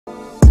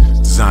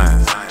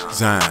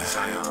Zion,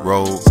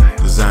 road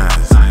design,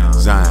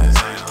 Zion,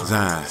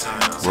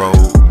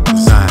 road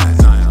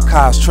design.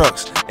 Cars,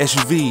 trucks,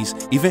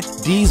 SUVs, even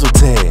diesel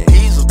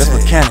tags. Best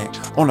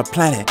mechanic on the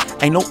planet,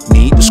 ain't no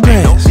need to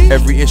scratch.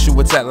 Every issue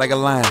attack like a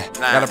lion.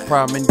 Got a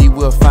problem, indeed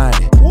we'll find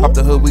it. Pop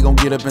the hood, we gon'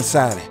 get up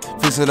inside it.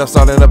 Fix it up,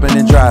 start it up, and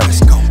then drive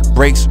it.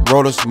 Brakes,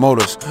 rotors,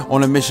 motors,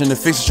 on a mission to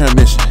fix the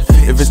transmission.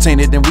 If it's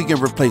tainted, then we can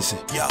replace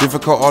it.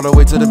 Difficult all the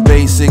way to the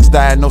basics.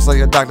 Diagnosed like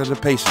a doctor to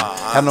patient.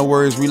 Have no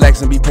worries,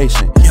 relax and be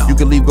patient. You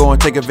can leave, go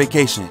and take a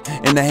vacation.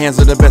 In the hands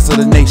of the best of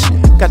the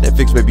nation. Got that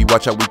fix, baby,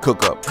 watch out, we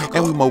cook up.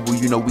 And we mobile,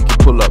 you know we can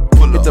pull up.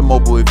 Hit the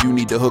mobile if you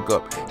need to hook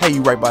up. Hey,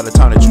 you right by the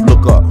time that you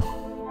look up.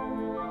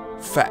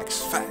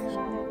 Facts.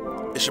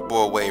 It's your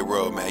boy Wade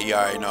Road, man. You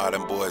already know how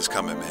them boys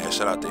coming, man.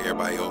 Shout out to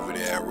everybody over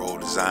there at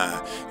Road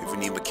Design. If you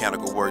need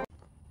mechanical work.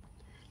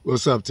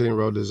 What's up, Team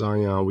Road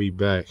Design? We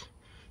back.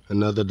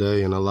 Another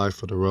day in the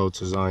life of the Road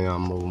to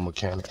Zion mobile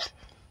mechanic.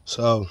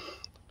 So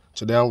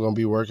today I'm gonna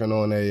be working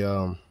on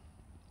a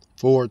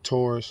Ford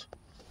Taurus.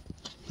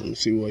 Let me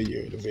see what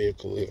year the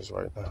vehicle is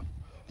right now.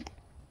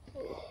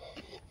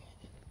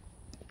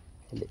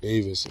 I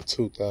believe it's a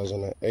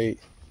 2008.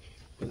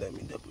 But let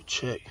me double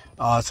check.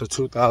 Oh, it's a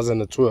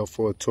 2012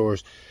 Ford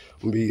Taurus.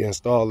 I'm gonna be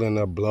installing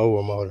a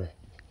blower motor.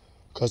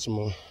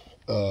 Customer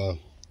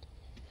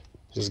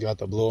just got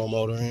the blower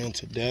motor in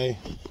today.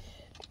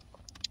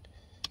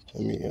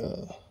 Let me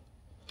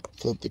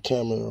flip the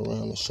camera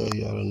around and show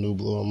you how the new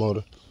blower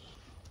motor.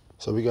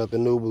 So we got the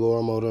new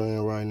blower motor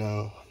in right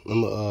now.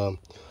 I'm gonna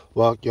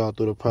walk y'all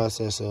through the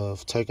process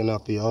of taking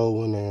out the old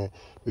one and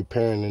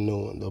repairing the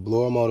new one. The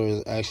blower motor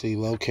is actually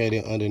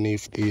located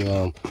underneath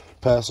the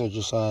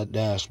passenger side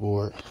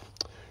dashboard.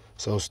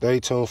 So stay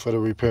tuned for the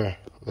repair.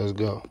 Let's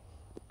go.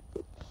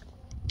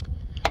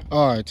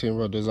 All right, Team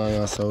Road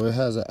Design. So it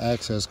has an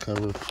access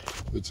cover,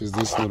 which is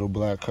this little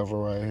black cover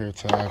right here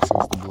to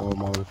access the blower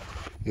motor.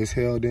 It's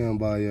held in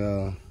by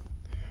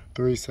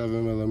 3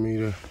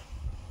 7mm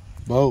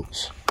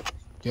bolts.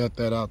 Get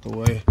that out the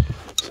way.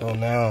 So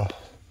now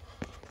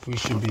we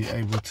should be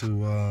able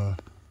to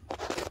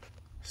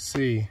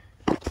see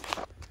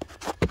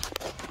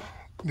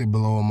the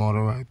blower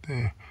motor right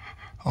there.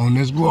 On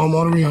this blower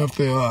motor, we have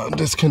to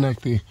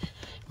disconnect the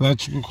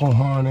electrical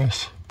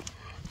harness,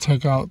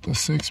 take out the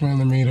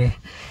 6mm.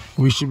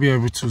 We should be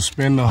able to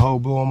spin the whole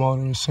blower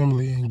motor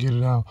assembly and get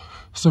it out.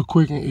 It's a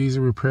quick and easy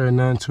repair,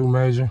 none too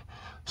major,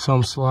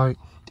 some slight,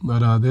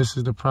 but this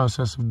is the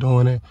process of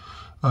doing it.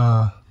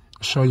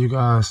 Show you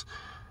guys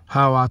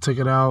how I took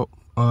it out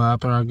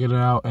after I get it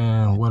out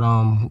and what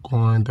I'm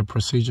going, the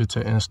procedure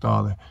to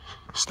install it.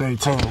 Stay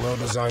tuned, Road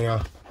Design,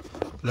 y'all.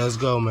 Let's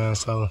go, man.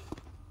 So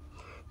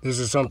this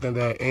is something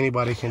that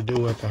anybody can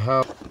do at the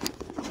house.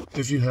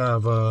 If you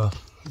have a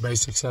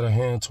basic set of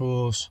hand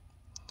tools,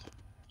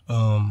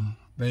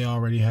 they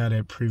already had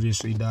it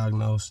previously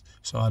diagnosed,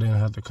 so I didn't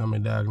have to come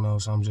and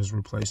diagnose. I'm just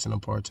replacing a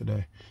part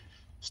today.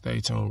 Stay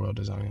tuned, Road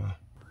Design.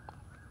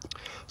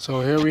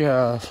 So here we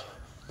have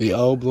the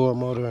old blower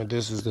motor, and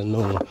this is the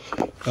new one.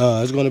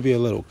 It's going to be a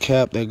little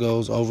cap that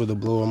goes over the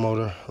blower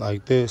motor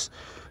like this.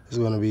 It's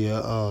going to be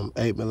a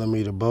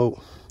 8mm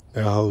bolt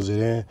that holds it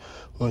in.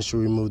 Once you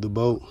remove the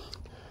bolt,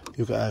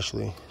 you can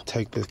actually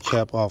take this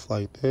cap off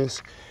like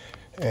this,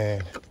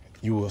 and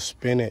you will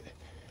spin it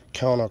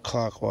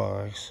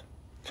counterclockwise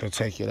to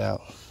take it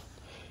out.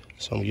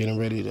 So I'm getting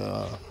ready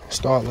to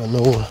start the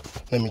new one.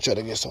 Let me try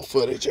to get some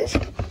footage of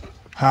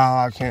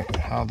how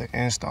the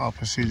install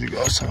procedure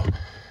goes. So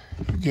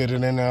you get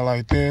it in there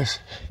like this,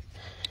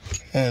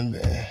 and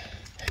then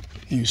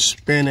you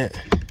spin it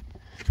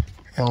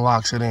and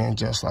locks it in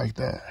just like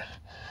that.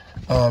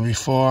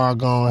 Before I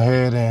go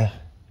ahead and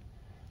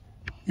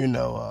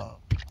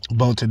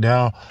bolt it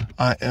down,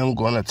 I am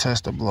going to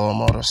test the blower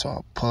motor. So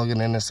I'll plug it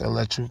in this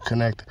electrical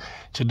connector.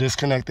 To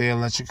disconnect the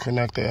electrical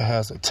connector, it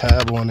has a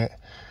tab on it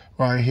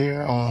right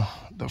here on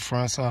the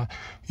front side.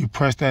 You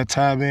press that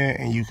tab in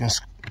and you can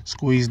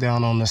squeeze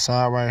down on the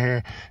side right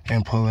here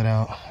and pull it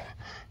out.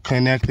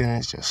 Connect it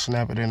and just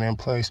snap it in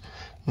place.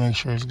 Make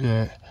sure it's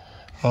good.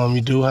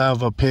 You do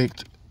have a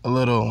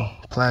little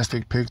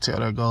plastic pigtail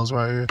that goes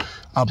right here.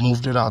 I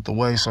moved it out the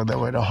way so that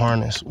way the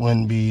harness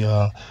wouldn't be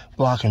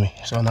blocking me.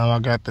 So now I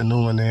got the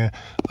new one in.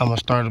 I'm gonna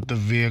start up the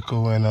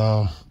vehicle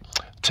and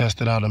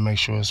test it out and make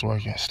sure it's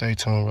working. Stay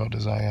tuned, Road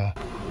Design.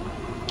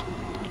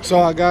 So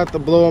I got the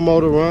blower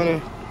motor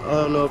running. I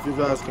don't know if you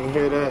guys can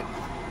hear that,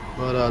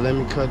 but let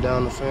me cut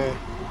down the fan.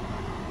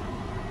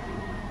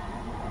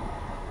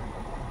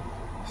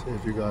 See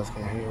if you guys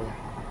can hear it.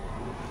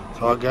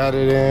 So I got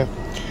it in.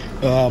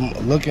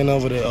 Looking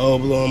over the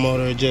old blower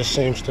motor, it just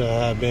seems to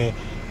have been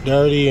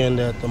dirty and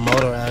that the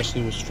motor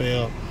actually was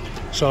failed.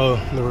 So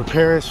the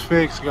repair is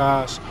fixed,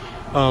 guys.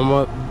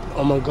 I'm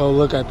gonna go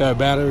look at that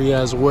battery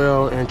as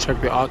well and check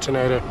the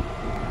alternator.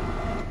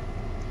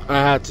 I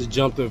had to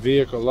jump the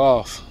vehicle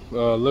off.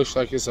 Looks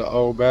like it's an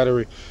old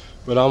battery,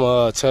 but I'm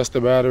gonna test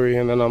the battery,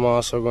 and then I'm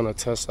also gonna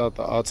test out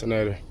the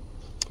alternator.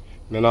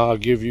 And then I'll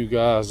give you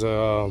guys,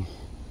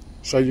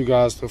 show you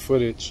guys the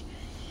footage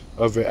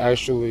of it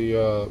actually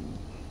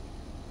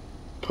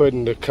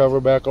putting the cover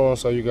back on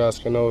so you guys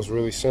can know it's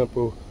really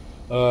simple.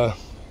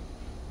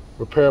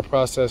 Repair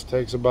process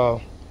takes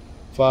about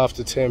 5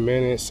 to 10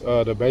 minutes.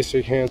 The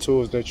basic hand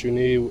tools that you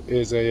need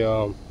is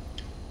a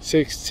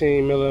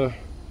 7mm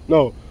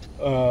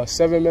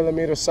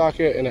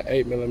socket and an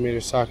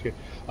 8mm socket.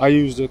 I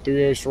use the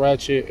 3/8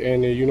 ratchet,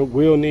 and you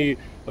will need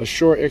a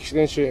short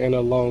extension and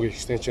a long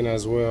extension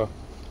as well,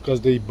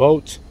 because the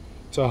bolt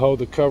to hold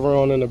the cover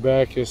on in the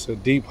back is a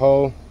deep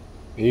hole,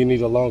 and you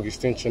need a long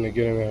extension to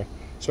get in there.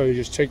 So you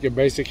just take your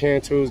basic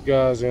hand tools,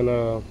 guys, and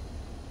go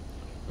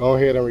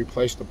ahead and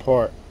replace the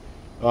part.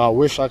 I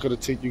wish I could have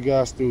took you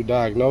guys through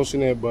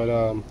diagnosing it, but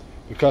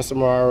the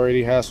customer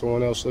already had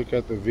someone else look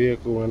at the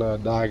vehicle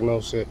and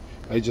diagnose it.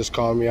 They just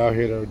called me out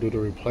here to do the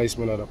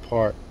replacement of the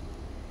part.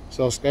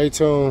 So stay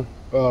tuned,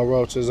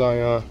 Road to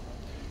Zion.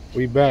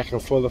 We back in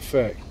full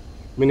effect.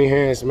 Many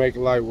hands make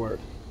light work.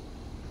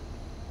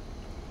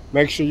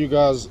 Make sure you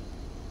guys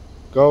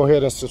go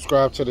ahead and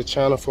subscribe to the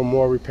channel for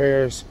more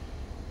repairs.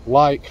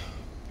 Like,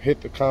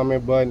 hit the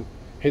comment button,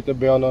 hit the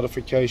bell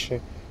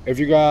notification. If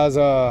you guys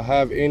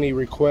have any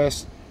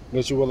requests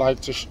that you would like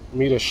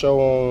me to show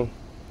on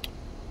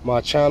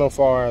my channel, as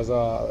far as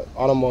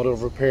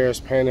automotive repairs,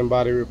 paint and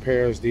body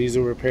repairs,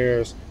 diesel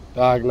repairs,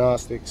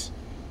 diagnostics,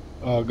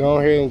 go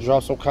ahead and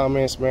drop some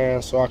comments,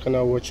 man, so I can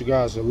know what you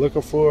guys are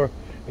looking for,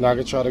 and I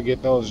can try to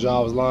get those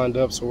jobs lined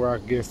up so where I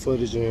can get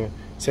footage and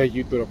take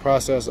you through the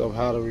process of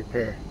how to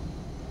repair.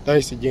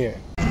 Thanks again.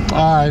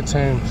 All right,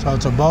 team, so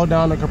to bolt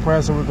down the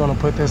compressor, we're going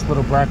to put this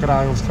little bracket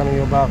I was telling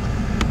you about.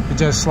 It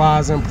just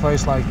slides in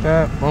place like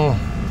that. Boom.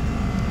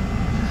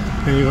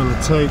 Then you're going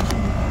to take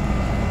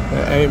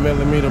the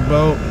 8mm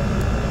bolt.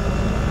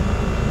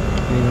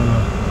 You're going to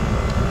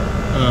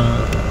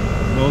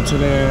bolt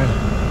it in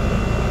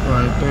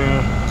right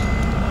there.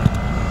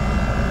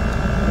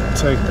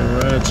 Take the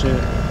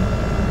ratchet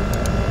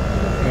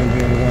and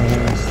then go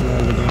ahead and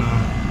snug it down.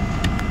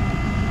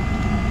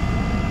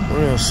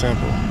 Real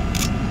simple.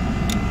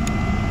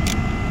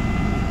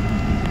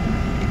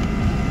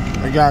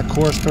 I got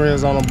coarse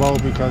threads on the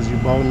bolt because you're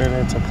bolting it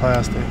into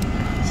plastic.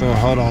 So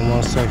hold on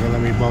 1 second,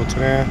 let me bolt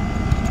it in.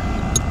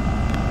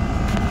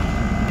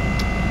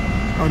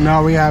 Oh,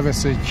 now we have it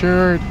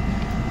secured.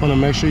 Want to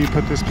make sure you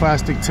put this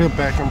plastic tip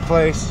back in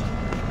place.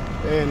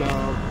 And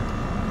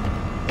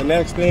the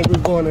next thing we're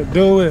going to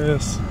do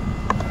is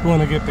we're going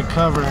to get the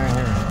cover in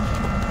here.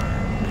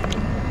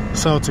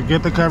 So to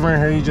get the cover in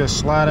here, you just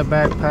slide it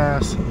back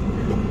past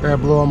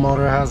that blower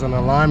motor. It has an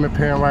alignment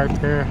pin right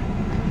there.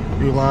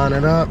 You line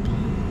it up,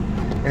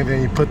 and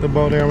then you put the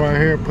bolt in right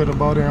here, put the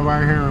bolt in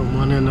right here, and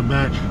one in the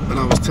back that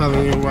I was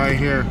telling you right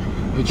here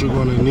that you're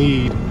going to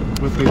need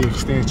with the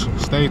extension.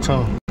 Stay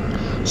tuned.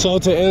 So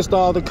to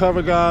install the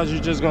cover, guys,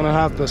 you're just going to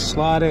have to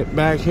slide it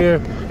back here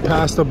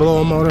past the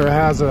blower motor. It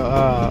has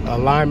a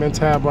alignment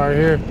tab right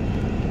here.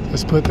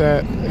 Just put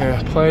that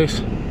in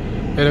place.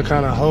 It'll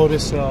kind of hold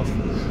itself.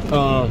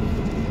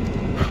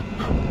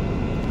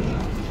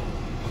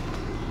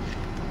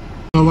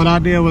 What I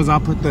did was I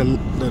put the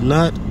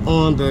nut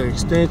on the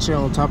extension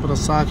on top of the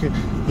socket,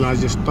 and I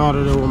just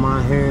started it with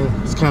my hand.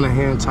 It's kind of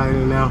hand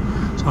tightening now,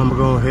 so I'm gonna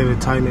go ahead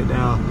and tighten it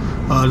down.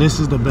 This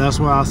is the best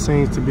way I've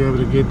seen to be able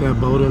to get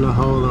that bolt in the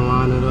hole and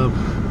line it up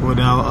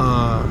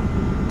without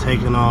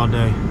taking all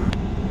day.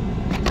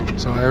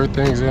 So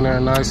everything's in there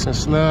nice and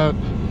snug.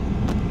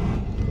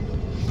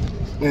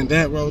 And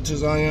that, Road to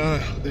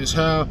Zion, is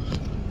how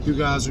you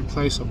guys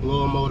replace a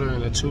blower motor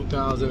in a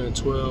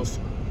 2012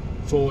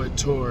 Ford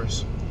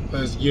Taurus.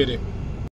 Let's get it.